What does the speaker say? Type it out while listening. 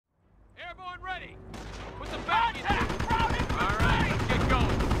Airborne ready. Put the back in. All right, let's get going.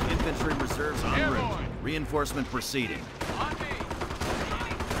 Infantry reserves en route. Reinforcement proceeding. On me.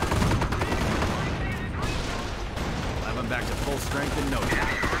 Have them back to full strength in no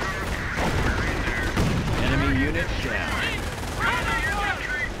time. Enemy unit down.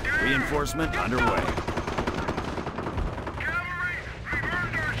 Reinforcement underway. Cavalry,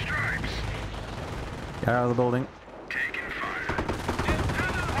 reverse our stripes. Get out of the building. Taking fire.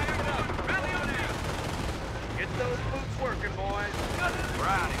 Get those boots working, boys. We're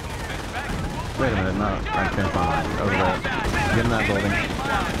out of here. Wait a minute, no, I changed my mind. Over there. Get in that building.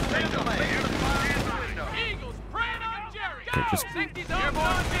 Eagles, praying on Jerry. Okay, just... Airborne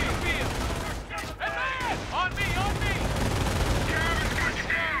on me. Hey, man! On me, on me.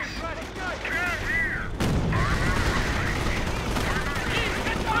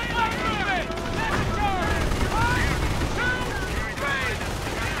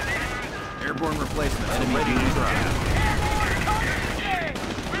 Airborne replacement. Enemy unit drive.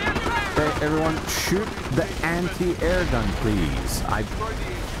 Okay, everyone, shoot the anti-air gun, please.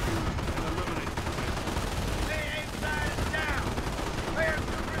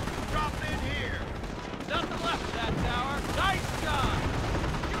 Nothing left of that tower. Nice job.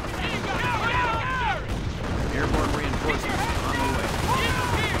 Airborne reinforcements on the way.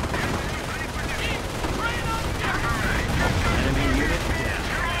 Enemy unit down.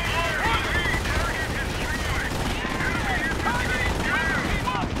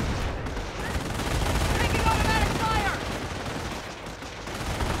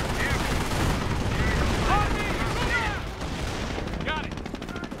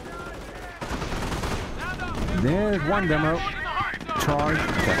 There's one demo. Charge.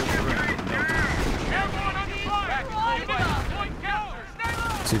 Okay.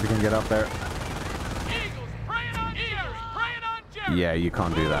 See if you can get up there. Yeah, you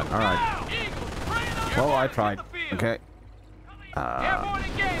can't do that. Alright. Well, I tried. Okay. Oh,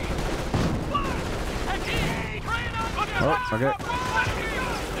 okay.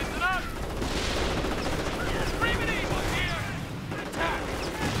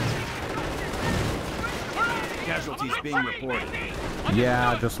 Casualties being reported.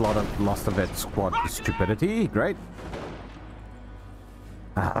 Yeah, just lost a vet squad stupidity. Great.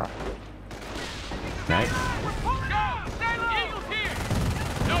 Okay.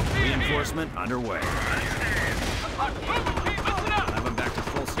 Reinforcement underway. Have them back to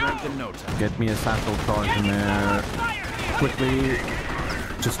full strength in no time. Get me a satchel charge in there. Quickly.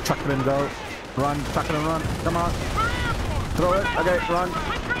 Just chuck it and go. Run, chuck it and run. Come on. Throw it. Okay, run.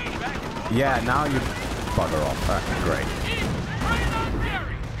 Yeah, now you bugger off. Great.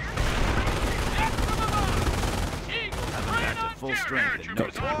 Have them back to full strength in no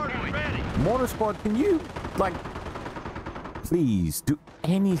time. Mortar squad, can you, like, please do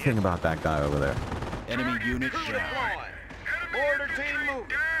anything about that guy over there? Enemy unit down. Border team move.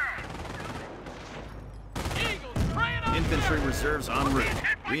 Infantry reserves en route.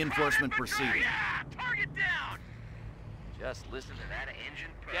 Reinforcement proceeding. Target down. Just listen to that engine.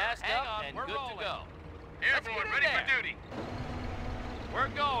 Gassed up and good to go. Airborne, ready for duty. We're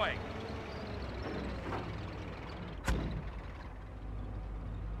going.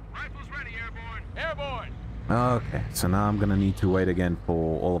 Rifles ready, airborne. Airborne. Okay, so now I'm gonna need to wait again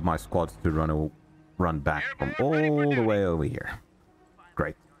for all of my squads to run back from all the way over here.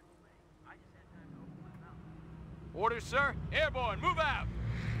 Great. Orders, sir. Airborne, move out.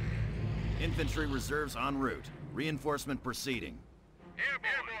 Infantry reserves en route. Reinforcement proceeding.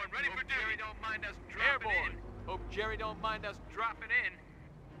 Airborne, ready for duty. Jerry don't mind us dropping Airborne. in. Hope Jerry don't mind us dropping in.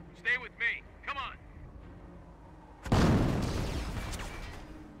 Stay with me. Come on.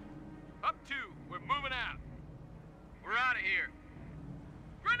 Up two. We're moving out. We're out of here.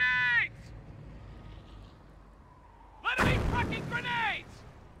 Grenades! Let them eat fucking grenades!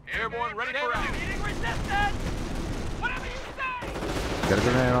 Airborne, ready for action. Meeting resistance! Whatever you say! Get a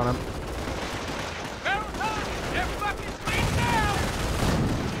grenade on him. Barrel time! They're fucking clean down!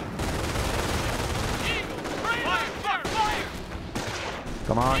 Eagles, fire! Fire! Fire!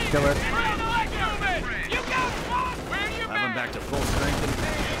 Come on, kill it. You got it, boss! Where you Have them back to full strength in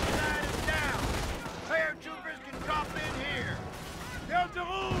Paratroopers can drop in here. Down to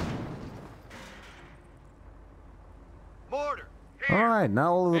room. Mortar. Alright,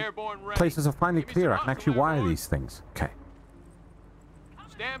 now all of the Airborne ready. places are finally Give me clear. some I can actually hustle, wire Airborne. these things. Okay.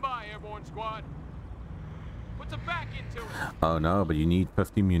 Stand by, Airborne squad. Put some back into it. Oh no, but you need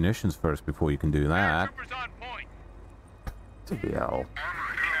 50 munitions first before you can do that. Troopers on point. TBL.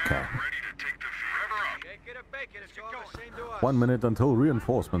 Okay. Ready to take the field. Rev up. Shake it or bake it. It's all the same to us. 1 minute until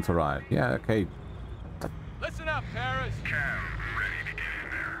reinforcements arrive. Yeah, okay. Listen up, Paris. Cam, ready to get in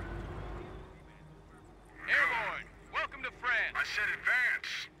there. said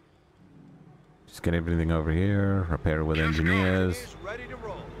advance. Just get everything over here. Repair with engineers. Ready to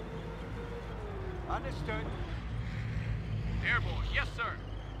roll. Understood. Airborne, yes, sir.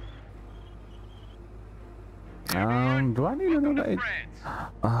 Do I need another aid?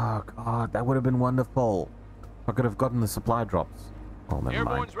 Oh god, that would have been wonderful. I could have gotten the supply drops. Oh, never mind.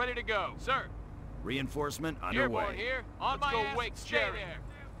 Airborne's ready to go, sir. Reinforcement Airborne underway. here. On my ass. Wake, stay there.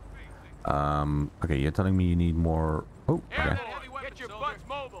 Okay, you're telling me you need more. Oh, okay. Airborne, get your butts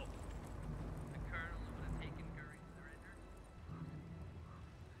mobile.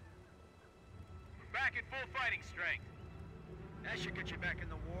 Back at full fighting strength. That should get you back in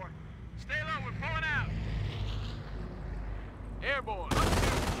the war. Stay low, we're pulling out. Airborne.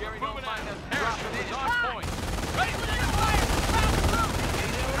 Jerry, don't mind us. Parachute is on point. Ready for the fire.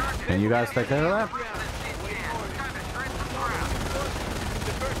 Can you guys take care of that? The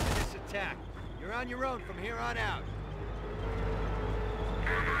first in this attack. You're on your own from here on out.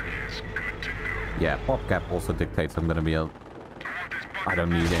 Yeah, PopCap also dictates I'm gonna be able. I don't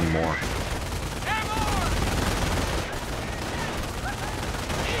need any more.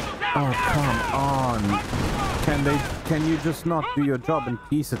 Oh, come on. Can you just not do your job in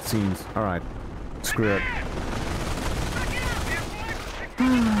peace, it seems. Alright. Screw it.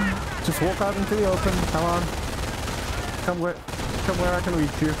 Just walk out into the open. Come on. Come where I can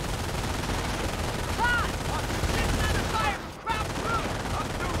reach you.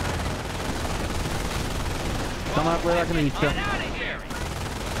 Come out where I can reach you.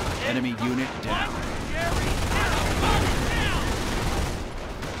 Enemy unit down.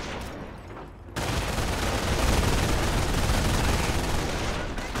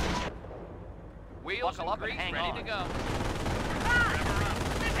 Wheels and grease ready to go.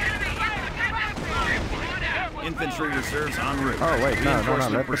 Infantry reserves en route. Oh wait, no.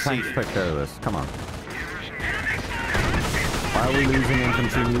 Let the tanks proceeding. take care of this. Come on. Why are we losing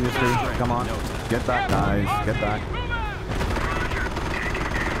infantry immediately? Come on. Get back, guys. Get back.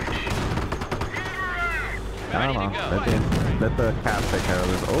 Come on. Let the cat take care of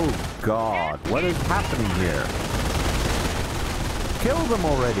this. Oh god. What is happening here? Kill them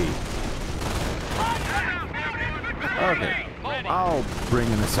already. Okay. I'll bring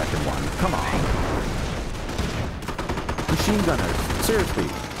in a second one. Come on. Machine gunners. Seriously.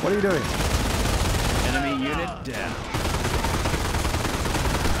 What are you doing? Enemy unit down.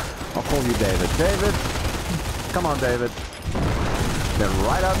 I'll call you David. David! Come on, David. They're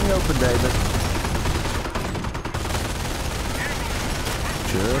right out in the open, David.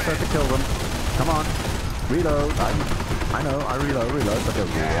 Just have to kill them. Come on. Reload. I know, I reload, but they're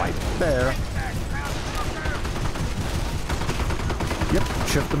right there. Yep,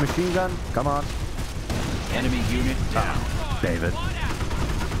 shift the machine gun. Come on. Enemy unit down. David.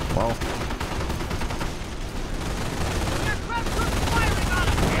 Well.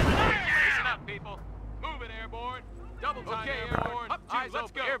 Listen up, people. Move it, Airborne. Double time, Airborne. Eyes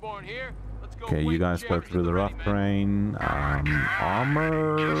let's go. Airborne here. Let's go. Okay, you guys go through the rough terrain.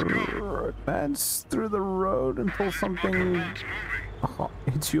 Armor. Advance through the road until something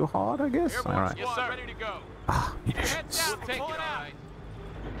hits you hard, I guess. Alright. Yes, sir. Ready to go. Ah, munitions. Take it, all right.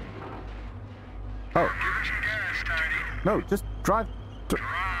 Oh. No, just drive.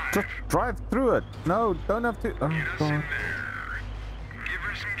 Just drive through it. No, don't have to. Oh, God. Give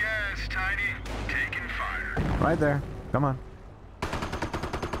her some gas, Tiny. Taking fire. Right there. Come on.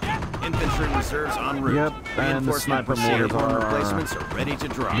 Infantry reserves en route. Yep, and the sniper mortars Airborne are replacements are ready to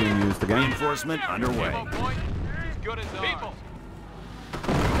drop. being used again. Reinforcement underway. Point as good as people.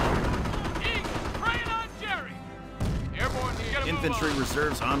 Praying on Jerry. Airborne here. Infantry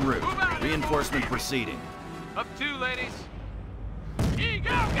reserves en route. Reinforcement proceeding. Up two, ladies. Go,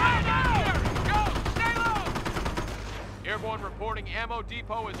 go, stay low. Airborne reporting ammo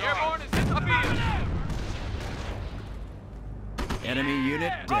depot is Airborne is in the field. Enemy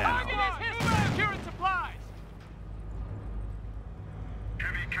unit down. Securing supplies.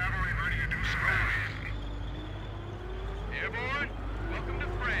 Heavy cavalry ready to do some rolling. Airborne, welcome to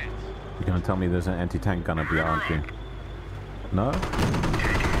France. You're gonna tell me there's an anti-tank gun up here, aren't you? No?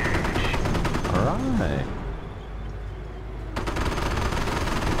 Alright.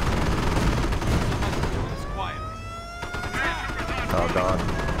 Oh god.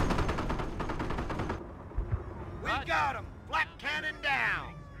 We got him. Black cannon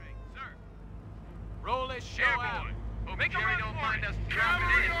down. Sir. Roll this show out. Hope Jerry don't mind us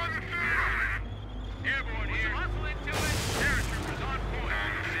dropping in. On the field. Airborne here. Hustle into it. Paratroopers on point.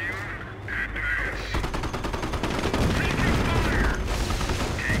 On the field. Advance. Taking fire.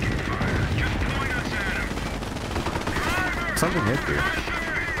 Taking fire. Just point us at him. Driver. Something hit you.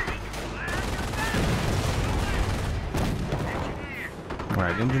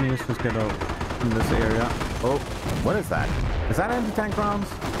 Alright, engineers just get out in this area. Oh, what is that? Is that anti-tank rounds?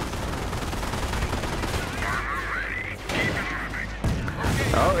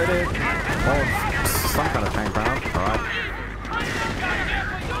 Oh, it is. Oh, some kind of tank round. Alright.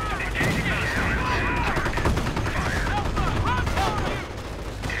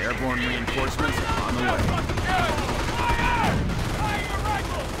 Airborne reinforcements on the way.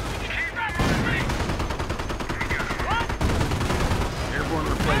 Airborne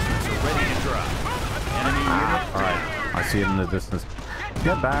replacements are ready to drop. Enemy unit. Alright, I see it in the distance.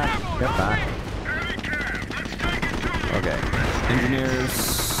 Get back, get back. Okay,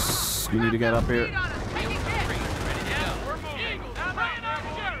 engineers, you need to get up here.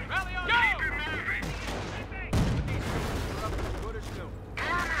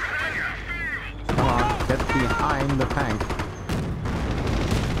 Come on, get behind the tank.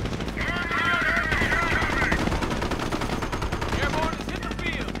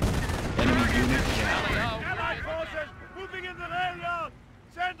 Enemy unit down. Allied forces moving in the rail yard.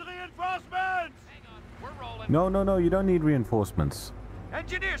 Send reinforcements. No, you don't need reinforcements.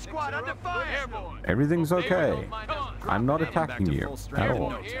 Engineer squad under fire. Everything's okay. I'm not attacking Back to you full at strength in all.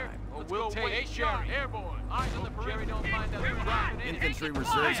 no time. We'll take shot. Airborne. Eyes on the perimeter. Don't find us dropping in. Infantry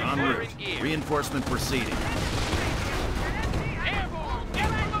reserves en route. Reinforcement proceeding. Airborne.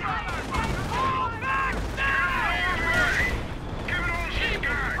 Get on the ladder. Fall back now. Give it all she's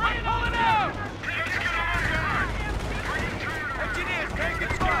got. Pull it out. Let's get on guard. Engineers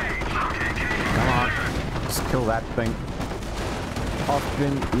taking fire. Come on, just kill that thing.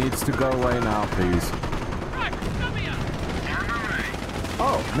 Austin needs to go away now, please. Right, come here.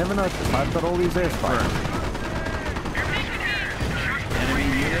 Oh, never noticed. I've got all these airstrikes. Enemy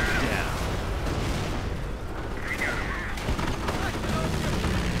unit down.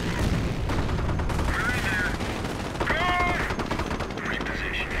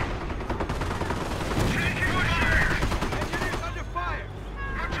 Repositioning. Taking fire. Engineers under fire.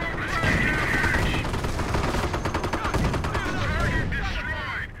 Let's open the hatch. Target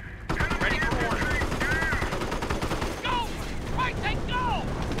destroyed. Ready for order. Go. Right, then go.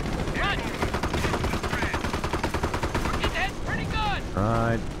 Run. His head's pretty good.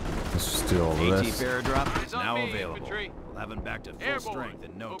 Right, let's just do all AT this. Paradrop is It's on now me, available. infantry. We'll have him back to full Airborne. strength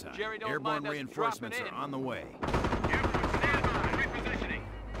in no Hope time. Jerry don't Airborne mind us reinforcements dropping are in. on the way. Stand by. Repositioning.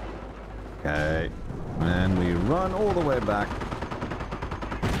 Okay, and we run all the way back.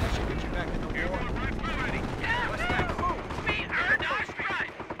 That should get you back in the war. Airborne rifle ready. What's that? Move.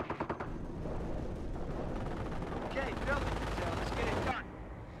 Okay, building detail. Let's get it done.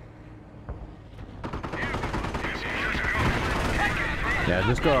 Yeah,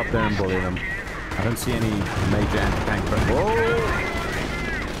 just go up there and bully them. I don't see any major anti-tank, but whoa!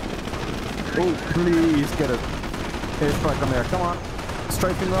 Oh, please get a airstrike on there. Come on,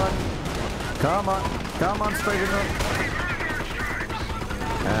 strafing run. Come on, strafing run.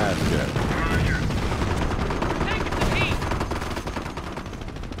 That's good. Take it to heat.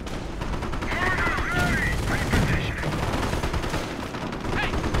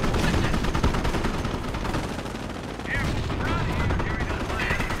 Hey,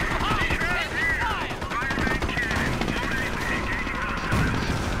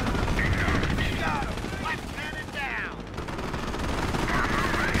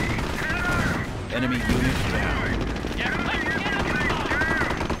 Enemy unit down.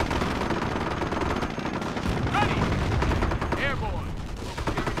 Airborne.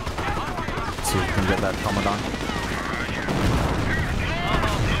 See if we can get that Commandant.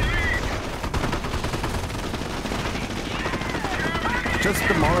 Just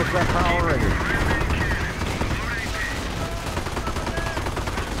demolish that tower already.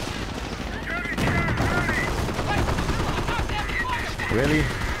 Really?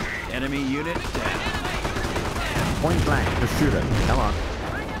 Enemy unit down. Point blank, just shoot it. Come on.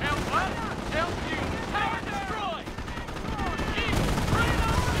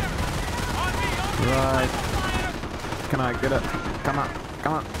 Right. Can I get it? Come on.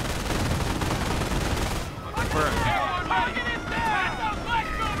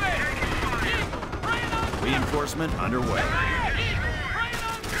 Reinforcement underway.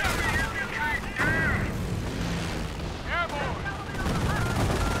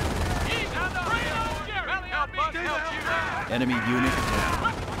 Enemy unit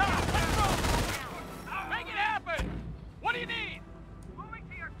down. Make it happen! What do you need? Moving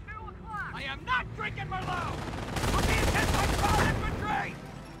to your 2 o'clock. I am not drinking Merlot! We're being hit by 12 infantry!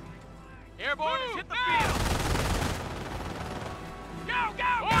 Airborne has hit the field! Go!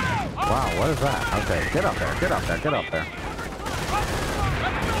 Wow, what is that? Okay, get up there.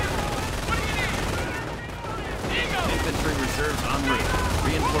 Infantry reserves en route.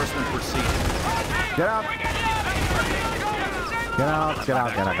 Reinforcement proceeding. Get out! Get out, get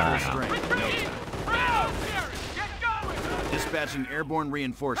out, get out, get Full out. strength. No time. Dispatching airborne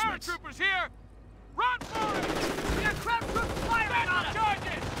reinforcements. Paratroopers here! Run for it! We got crowd troops firing on us!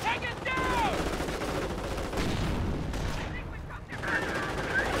 Charges! Take it down!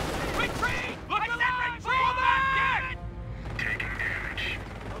 Retreat! Look alive! Fall back! Taking damage.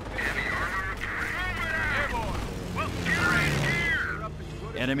 Heavy armor repaired. Airborne! Well, get right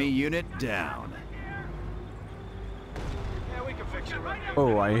here! Enemy unit down. Yeah, we can fix it right now.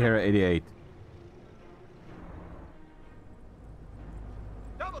 Oh, I hear 88.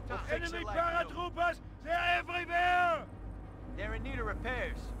 Double time. Enemy paratroopers, they're everywhere! They're in need of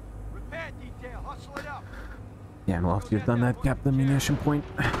repairs. Repair detail, hustle it up. Yeah, and whilst you've done that, cap the munition point.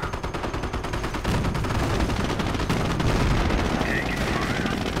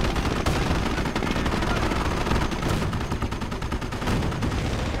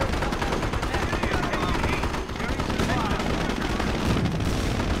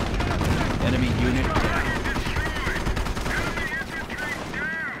 Enemy unit down.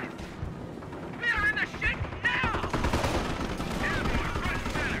 We're in the shit now!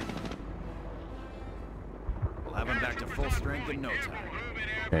 We'll have them back to full strength in no time.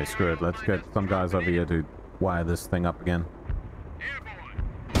 Okay, screw it. Let's get some guys over here to wire this thing up again.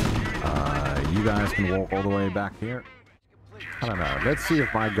 You guys can walk all the way back here. I don't know. Let's see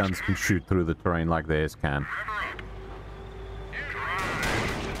if my guns can shoot through the terrain like theirs can.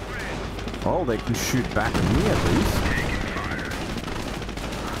 Oh, they can shoot back at me at least.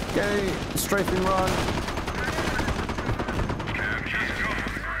 Okay, strafing run.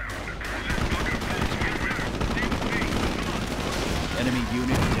 Enemy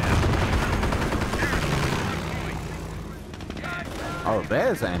unit down. Oh,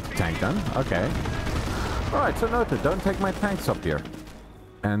 there's an anti-tank gun. Okay. Alright, so noted. Don't take my tanks up here.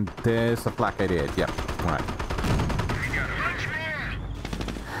 And there's a flak 88. Yep. Alright.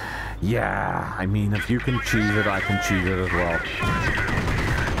 Yeah, I mean, if you can cheese it, I can cheese it as well.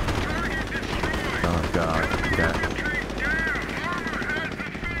 Oh, God. Okay.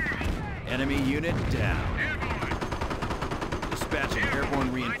 Enemy unit down. Dispatching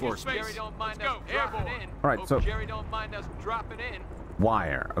airborne reinforcements. Jerry don't mind us dropping in. Alright, so... Jerry don't mind us dropping in.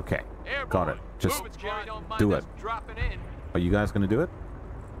 Wire. Okay. Got it. Just Jerry don't mind do us it. dropping in. Are you guys going to do it?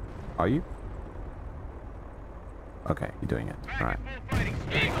 Are you? Okay, you're doing it. Alright.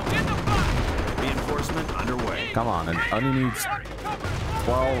 Eagle in the box! Reinforcement underway. Come on, it only needs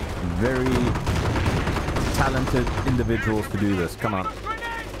 12 very talented individuals to do this. Come on.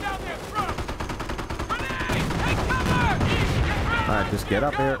 Grenades down there, front! Grenades! Take cover! Alright, just get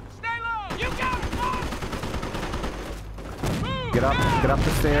up here. Stay low! You got it, boss! Move Get now! up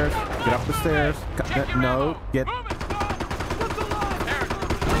the stairs. Get up the stairs. No, get Move it, boss! Look alive!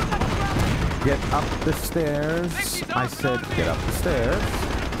 get up the stairs. I said get up the stairs.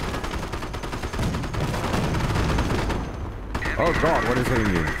 Oh God, what is hitting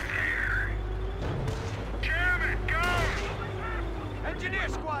you? Jam it, go! Engineer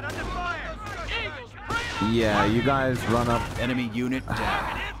squad under fire. Eagles, bring it Yeah, you guys run up. Enemy unit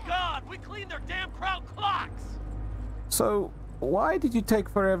down. It's gone! We cleaned their damn crowd clocks! So why did you take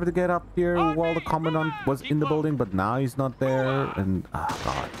forever to get up here while the commandant was in the building, but now he's not there? And oh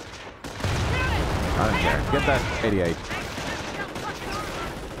God, I don't care. Get that 88. Make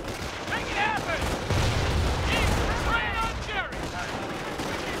it happen! Eagles, bring it on Jerry!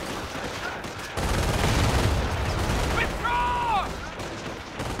 Withdraw!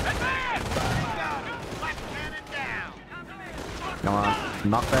 Advance! Black cannon down. Come on,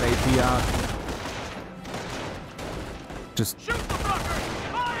 knock that AP out. Just Shoot the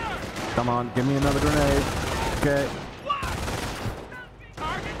fuckers! Fire! come on, give me another grenade. Okay.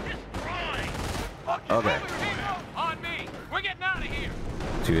 Target destroyed! Okay. On me! We're getting out of here!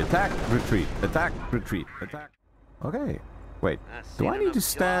 To attack, retreat, attack, retreat, attack. Okay. Wait. Do I need to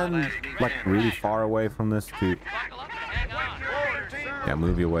stand like really far away from this to? Buckle up and hang on! Yeah,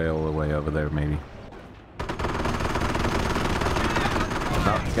 move your way all the way over there, maybe.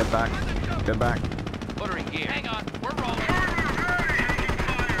 No, get back. Get back. Ordering gear. Hang on, we're rolling.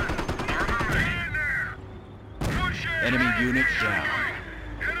 Enemy unit down.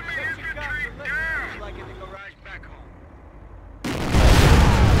 Enemy infantry down! Like in the garage back home.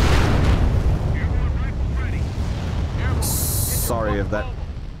 Airborne rifle ready. Sorry if that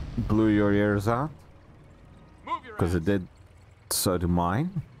blew your ears out, Move your because ass. it did so to mine.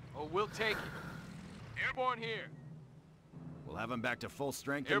 Oh, we'll take it. Airborne here. We'll have them back to full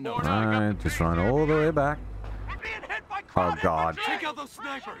strength in no Airborne time. on. Alright, just run all the way back. We're being hit by Oh God. Take out those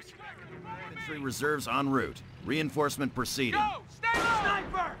snipers! Infantry reserves en route. Reinforcement proceeding. Go! Stay low!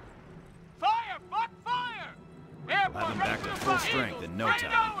 Sniper! Fire! Fuck fire! Airborne, Have them back to full strength in no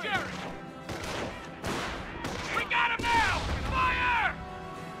time. We got him now! Fire!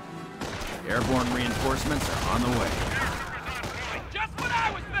 Airborne reinforcements are on the way. Just what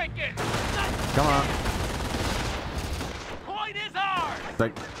I was thinking! Come on. Point is ours!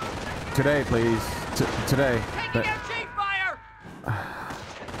 Like, today, please. Today. Taking out cheap fire!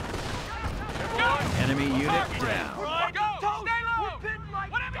 Enemy unit down. Go! Stay low!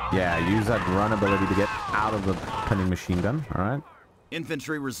 Whatever you Yeah, use that run ability to get out of the pinning machine gun. All right.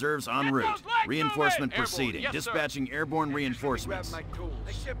 Infantry reserves en route. Reinforcement proceeding. Dispatching airborne reinforcements. I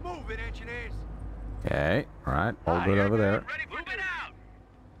said move it, engineers. Okay. All right. All good over there. Move it out!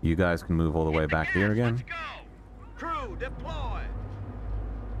 You guys can move all the way back here again. Crew, deploy.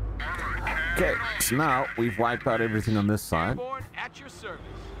 Okay. So now we've wiped out everything on this side. Airborne at your service.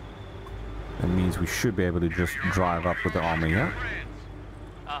 That means we should be able to just drive up with the army here.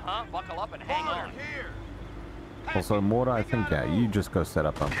 Uh-huh. Buckle up and hang on. Here. Also, Mortar, I think, yeah, you just go set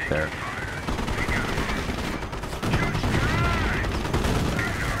up there.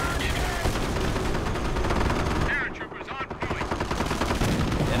 Paratroopers on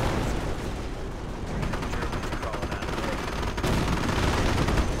point.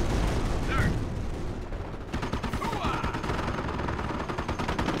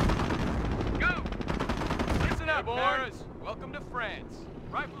 Go! Listen up, boys. Welcome to France.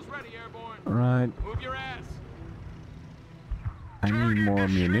 Rifles ready, airborne. All right. Move your ass. I need more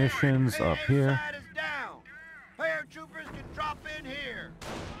munitions up here. Inside is down. Paratroopers can drop in here.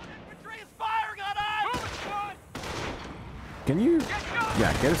 Infantry is firing on us! Move it, squad! Can you? Get going!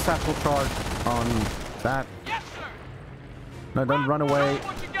 Yeah, get a satchel charge on that. Yes, sir! No, don't run away.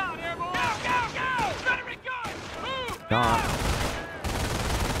 What you got, airborne? Go! Veteran gun! Move! Come on.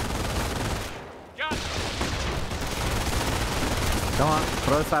 Got it. Come on,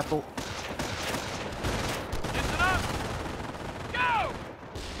 throw a satchel. Listen up! Go!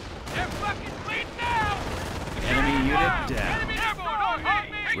 They're fucking bleeding now! Enemy unit down. Enemy airborne!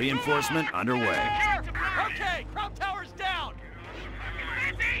 On me! Reinforcement underway. Okay, Crown Tower's down!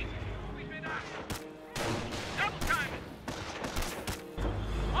 Easy! Double time it!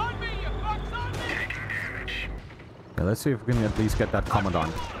 On me, you fucks, on me! Yeah, let's see if we can at least get that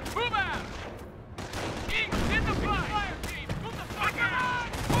commandant. Move out! In the fire team! Move the fuck out!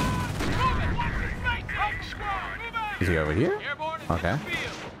 Move it! Watch his face! Help the squad! Move out! Is he over here? Airborne is Okay. in the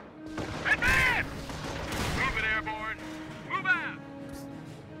field! Advance! Move it, airborne! Move out!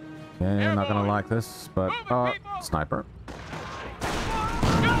 Yeah, you're not gonna like this, but Move it, people! sniper.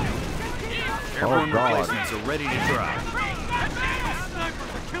 Airborne God. replacements are ready to drive.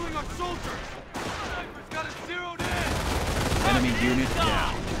 Snipers are killing our soldiers! Snipers got it zeroed in! Enemy unit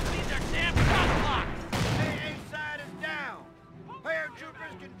down. These are damn shot blocks! AA side is down.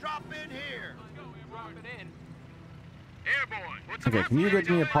 Paratroopers can drop in here. Airborne! What's Okay, can you get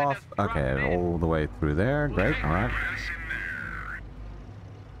me a path? Okay, all the way through there. Great, alright.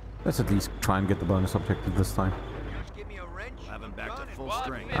 Let's at least try and get the bonus objective this time. Just give me a wrench. Have them back to full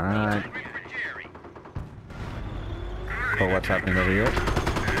strength. Alright. Oh, what's happening over here?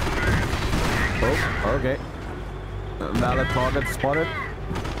 Oh, okay. Valid target spotted.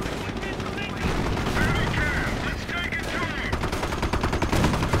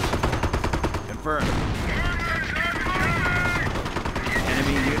 Confirmed.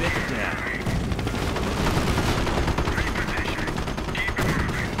 Enemy unit down.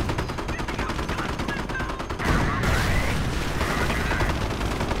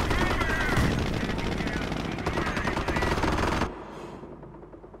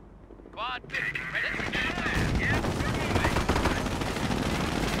 Quad ready?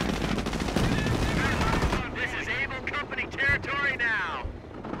 This is Able Company territory now.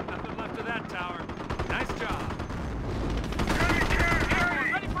 Nothing left of that tower. Nice job.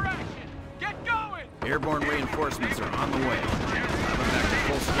 Ready for action. Get going. Airborne reinforcements are on the way. Have them back to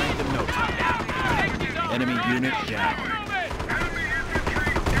full strength in no time. Enemy unit down. Enemy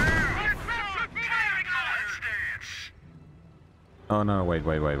infantry down. Firing on stance. Oh no, wait.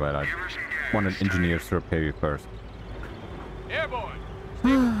 I Give her some gas. wanted engineers to repair you first. Airborne. Stay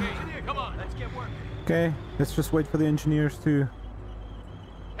with me. Come on. Let's get working. Okay, let's just wait for the engineers to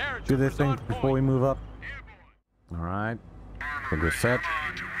do their Paratroopers thing on before we point. move up. Airborne. Alright. Think we're set.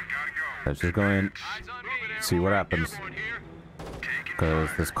 Roger, we gotta go. Let's just go in, Eyes on me. see what happens. Airborne here. Because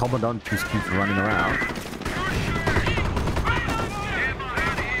this commandant just keeps running around.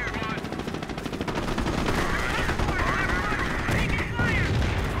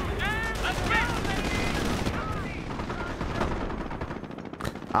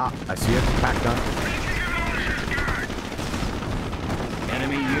 Ah, I see it. Pack gun.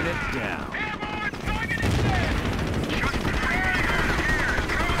 Enemy unit down.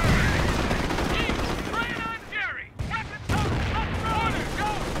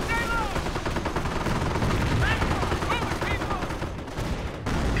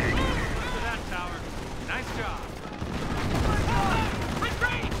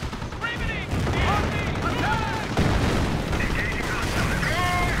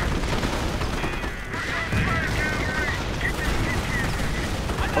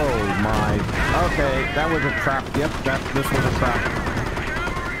 Oh my. Okay, that was a trap. Yep, this was a trap.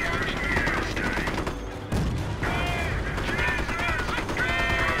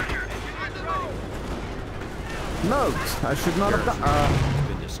 Note, I should not have done.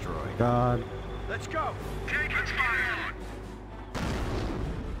 Been destroyed. God. Let's go. Taking fire.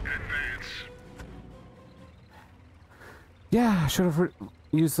 Advance. Yeah, I should have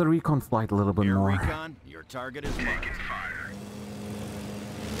used the recon flight a little bit Air more. recon, your target is marked. Taking fire.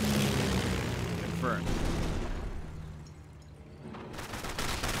 Confirmed.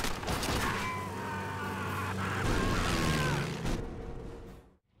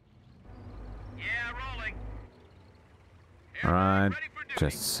 Yeah, rolling. Alright,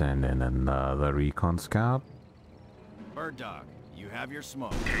 just send in another recon scout. Bird dog, you have your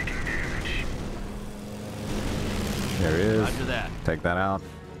smoke. There he is. Roger that. Take that out.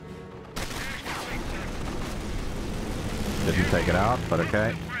 Didn't take it out, but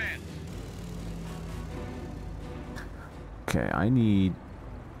okay. Okay, I need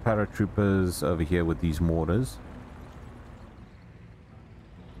paratroopers over here with these mortars.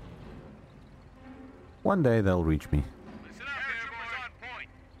 One day they'll reach me. Listen up, airborne's on point.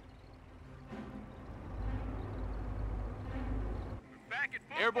 Back at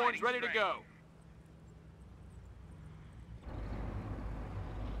full Airborne's ready to go.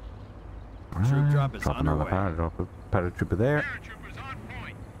 Troop drop is Drop another underway. paratrooper there. Paratroopers on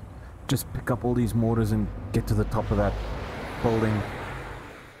point. Just pick up all these mortars and get to the top of that building.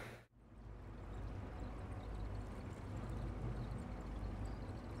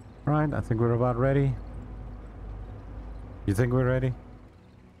 Right, I think we're about ready. You think we're ready?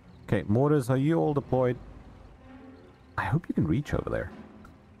 Okay, mortars, are you all deployed? I hope you can reach over there.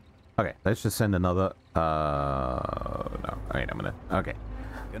 Okay, let's just send another... no, wait a minute. Okay.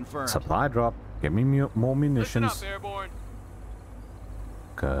 Confirmed. Supply drop. Give me more Listen munitions. up, airborne.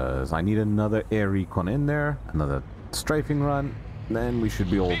 Because I need another air recon in there. Another strafing run. Then we should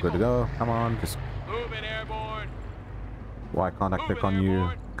be all good to go. Come on, just... Move it, airborne. Why can't I Move click it, on you?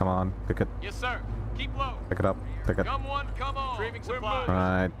 airborne. Come on, pick it. Yes, sir. Keep low. Pick it up. Pick it. Come one, come on. Retrieving supplies.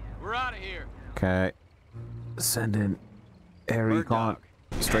 Right. We're out of here. Okay. Send in air Bird recon.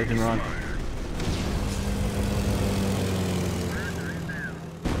 dog. Strafing run.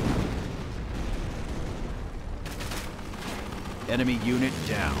 Enemy unit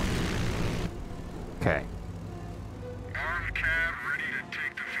down. Okay. Armed cab ready to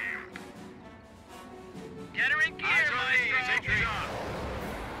take the field. Get her in gear, maestro.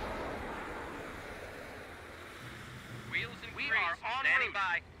 Wheels and we are on standing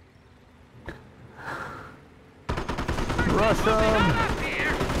by. Rush them!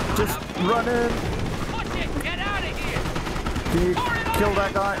 Just run in! Push it! Get out of here! Can you kill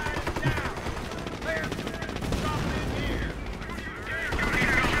that guy?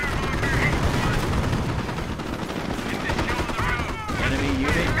 Enemy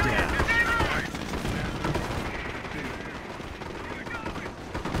unit down.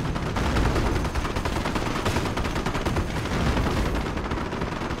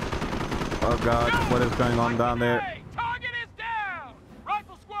 Oh god, what is going on down there? Target is down!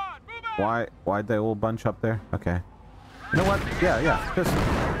 Rifle squad, move out! Why'd they all bunch up there? Okay. You know what? Yeah, just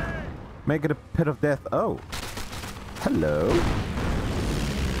make it a pit of death. Oh. Hello.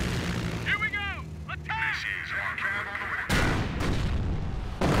 Here we go! Attack!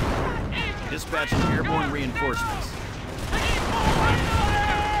 Dispatching airborne reinforcements.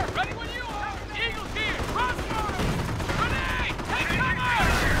 Ready when you are! Eagles here! Cross mortar! Grenade! Take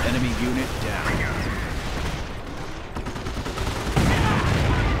cover! Enemy unit down.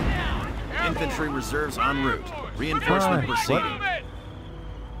 Infantry reserves en route. Reinforcement Right. proceeding. Move it!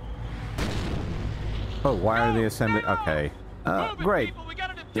 Oh, why are they assembling? Okay. Move it, Great. people. We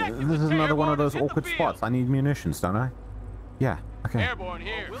got an objective This is to another one of those Airborne. Hit the awkward field. spots. I need munitions, don't I? Yeah, okay. Airborne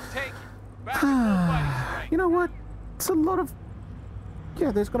here. We'll take it. Back to full fighting strength. You know what? It's a lot of...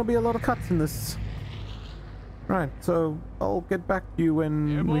 Yeah, there's going to be a lot of cuts in this. Right, so I'll get back to you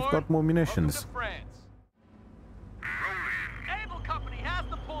when Airborne, we've got more munitions. welcome to France. Able Company has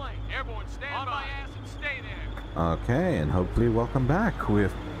the point. Airborne, stand on my ass and stay there. Okay, and hopefully welcome back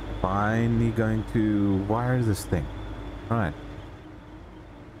with finally going to wire this thing. Alright.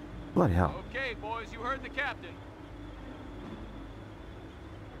 Bloody hell. Okay, boys, you heard the captain.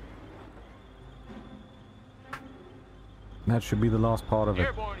 That should be the last part of it.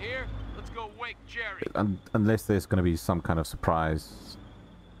 Airborne here. Let's go wake Jerry. Unless there's going to be some kind of surprise.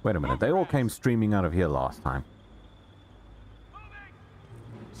 Wait a minute, they all came streaming out of here last time.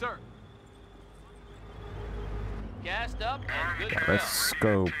 Sir. Gassed up and good to go. Let's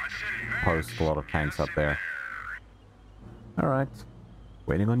go post a lot of tanks up there. Alright.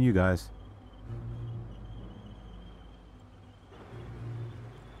 Waiting on you guys.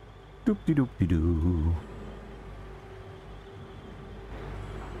 Doop-de-doop-de-doo.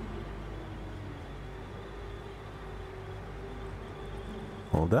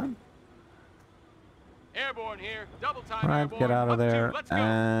 All done? Airborne here. Double time. Alright, airborne. get out of Up two, there. let's go.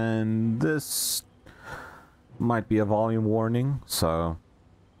 And this might be a volume warning, so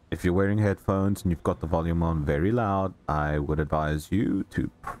if you're wearing headphones and you've got the volume on very loud, I would advise you to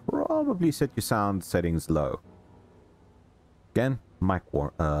probably set your sound settings low. Again,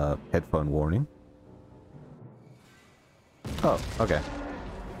 headphone warning. Oh, okay.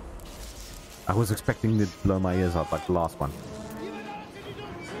 I was expecting it to blow my ears out like the last one.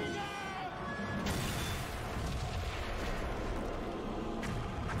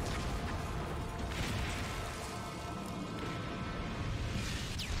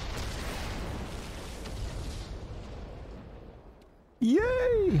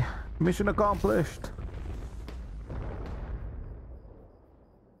 Yay! Mission accomplished.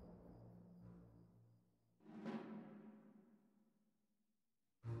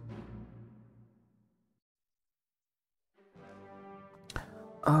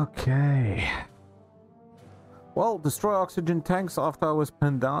 Okay. Well, destroy oxygen tanks after I was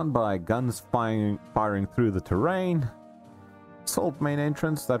pinned down by guns firing through the terrain. Assault main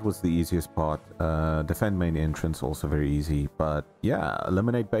entrance, that was the easiest part. Defend main entrance, also very easy. But yeah,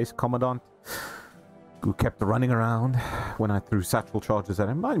 eliminate base commandant, who kept running around when I threw satchel charges at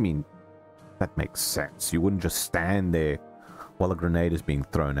him. I mean, that makes sense. You wouldn't just stand there while a grenade is being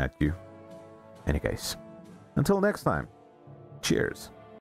thrown at you. Any case, until next time, cheers.